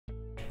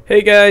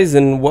Hey guys,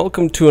 and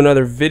welcome to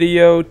another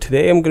video.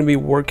 Today I'm going to be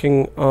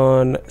working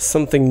on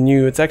something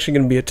new. It's actually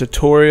going to be a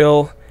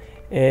tutorial,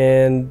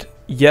 and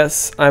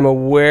yes, I'm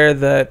aware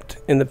that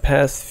in the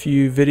past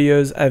few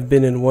videos I've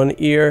been in one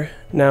ear,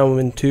 now I'm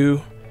in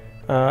two.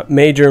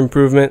 Major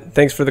improvement.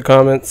 Thanks for the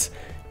comments.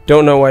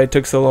 Don't know why it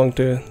took so long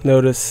to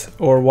notice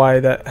or why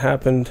that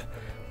happened,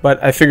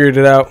 but I figured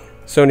it out.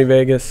 Sony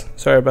Vegas,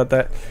 sorry about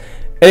that.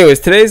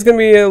 Anyways, today's going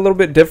to be a little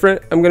bit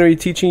different. I'm going to be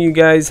teaching you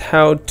guys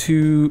how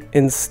to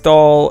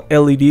install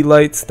LED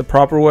lights the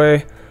proper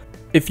way.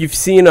 If you've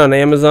seen on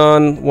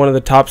Amazon, one of the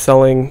top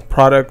selling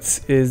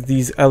products is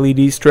these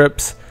LED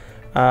strips.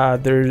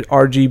 They're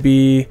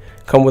RGB,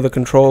 come with a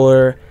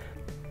controller.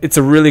 It's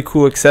a really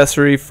cool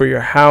accessory for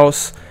your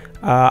house.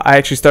 I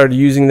actually started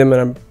using them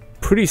and I'm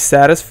pretty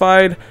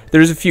satisfied.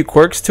 There's a few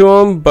quirks to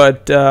them,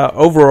 but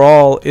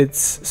overall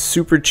it's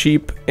super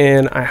cheap,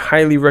 and I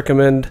highly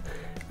recommend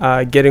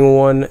getting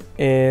one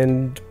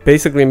and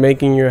basically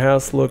making your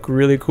house look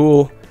really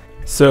cool.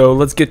 So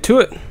let's get to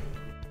it.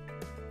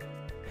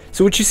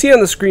 So what you see on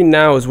the screen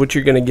now is what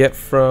you're going to get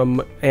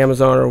from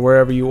Amazon or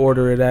wherever you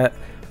order it at.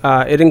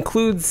 It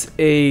includes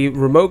a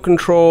remote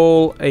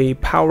control, a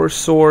power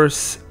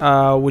source,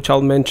 which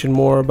I'll mention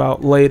more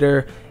about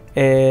later,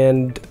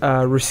 and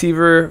a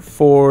receiver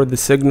for the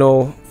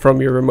signal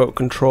from your remote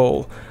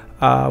control.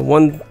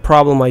 One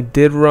problem I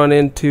did run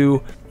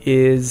into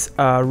is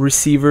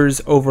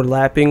receivers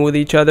overlapping with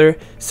each other.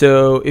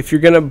 So if you're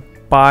gonna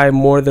buy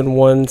more than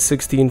one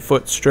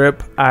 16-foot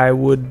strip, I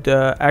would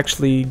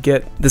actually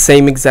get the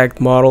same exact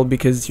model,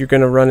 because you're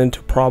gonna run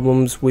into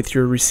problems with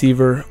your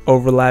receiver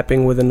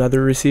overlapping with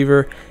another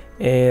receiver,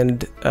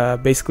 and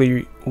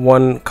basically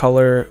one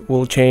color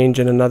will change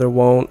and another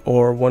won't,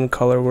 or one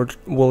color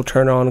will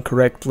turn on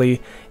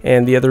correctly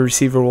and the other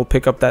receiver will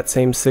pick up that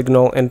same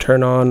signal and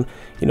turn on,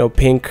 you know,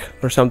 pink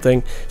or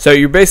something. So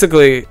you're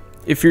basically,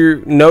 if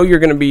you know you're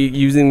going to be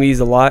using these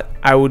a lot,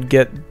 I would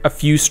get a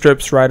few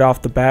strips right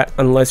off the bat,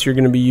 unless you're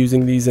going to be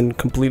using these in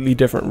completely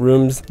different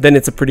rooms. Then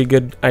it's a pretty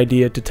good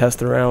idea to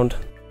test around.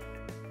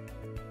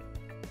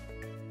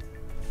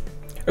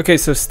 Okay,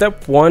 so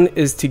step one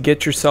is to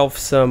get yourself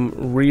some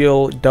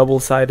real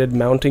double-sided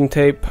mounting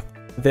tape.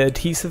 The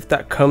adhesive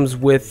that comes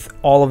with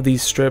all of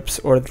these strips,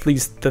 or at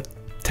least the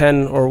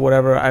 10 or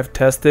whatever I've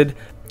tested,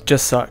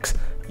 just sucks.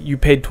 You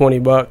paid 20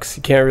 bucks,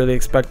 you can't really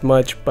expect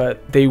much,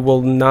 but they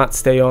will not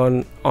stay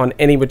on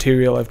any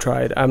material I've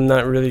tried. I'm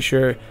not really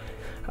sure.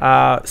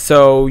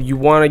 So you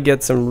want to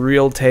get some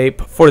real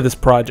tape for this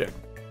project.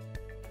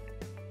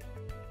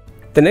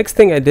 The next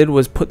thing I did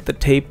was put the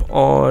tape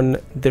on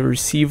the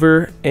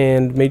receiver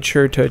and made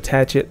sure to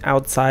attach it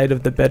outside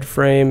of the bed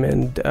frame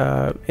and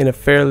in a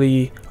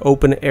fairly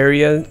open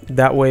area.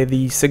 That way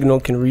the signal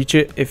can reach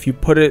it. If you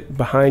put it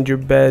behind your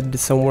bed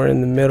somewhere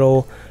in the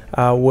middle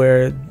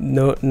where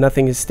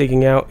nothing is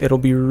sticking out, it'll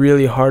be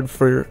really hard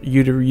for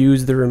you to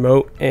use the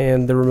remote,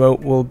 and the remote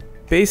will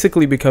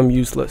basically become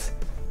useless.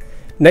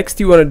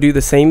 Next, you want to do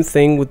the same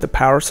thing with the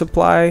power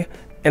supply.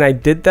 And I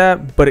did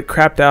that, but it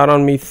crapped out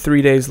on me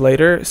 3 days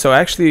later. So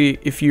actually,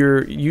 if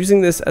you're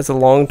using this as a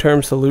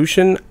long-term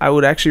solution, I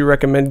would actually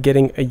recommend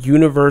getting a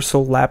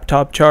universal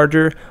laptop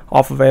charger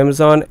off of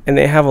Amazon, and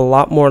they have a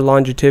lot more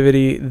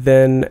longevity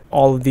than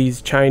all of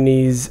these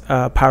Chinese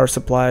power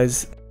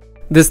supplies.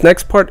 This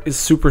next part is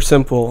super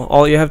simple.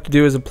 All you have to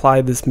do is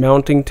apply this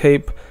mounting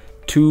tape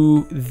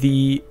to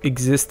the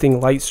existing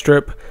light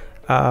strip,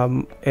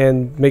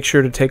 and make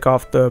sure to take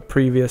off the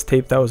previous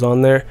tape that was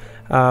on there.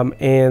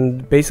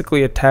 And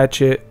basically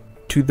attach it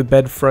to the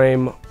bed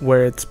frame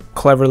where it's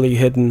cleverly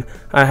hidden.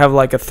 I have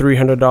like a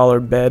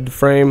 $300 bed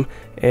frame,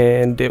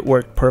 and it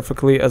worked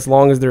perfectly. As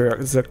long as there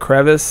is a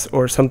crevice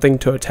or something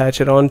to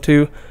attach it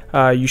onto,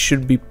 you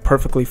should be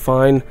perfectly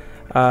fine.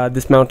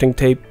 This mounting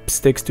tape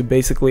sticks to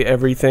basically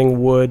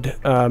everything: wood,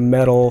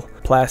 metal,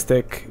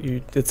 plastic.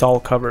 It's all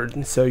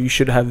covered, so you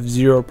should have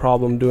zero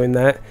problem doing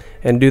that,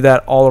 and do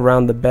that all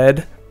around the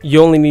bed.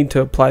 You only need to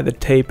apply the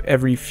tape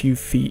every few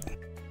feet.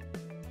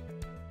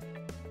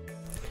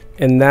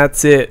 And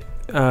that's it.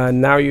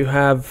 Now you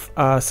have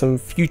some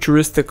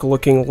futuristic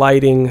looking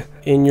lighting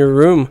in your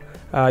room.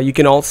 You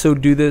can also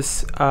do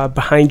this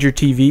behind your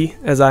TV,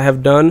 as I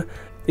have done.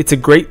 It's a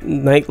great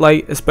night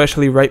light,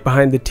 especially right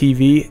behind the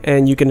TV,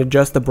 and you can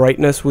adjust the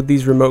brightness with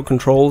these remote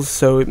controls,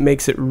 so it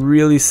makes it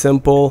really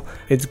simple.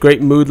 It's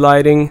great mood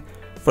lighting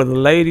for the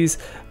ladies,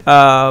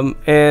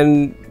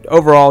 and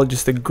overall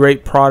just a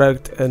great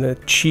product and a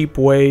cheap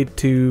way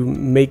to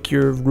make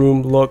your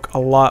room look a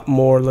lot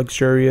more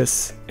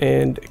luxurious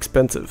and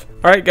expensive.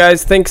 Alright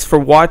guys, thanks for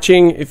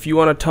watching. If you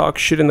want to talk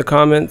shit in the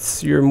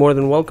comments, you're more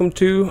than welcome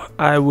to.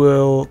 I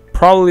will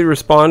probably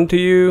respond to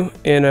you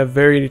in a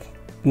very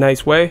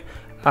nice way.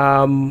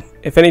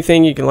 If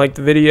anything, you can like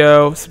the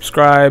video,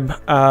 subscribe,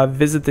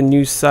 visit the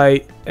new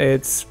site.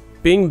 It's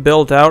being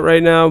built out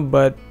right now,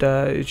 but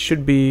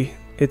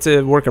it's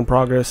a work in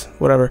progress,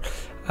 whatever.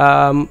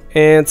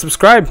 And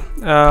subscribe.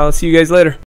 I'll see you guys later.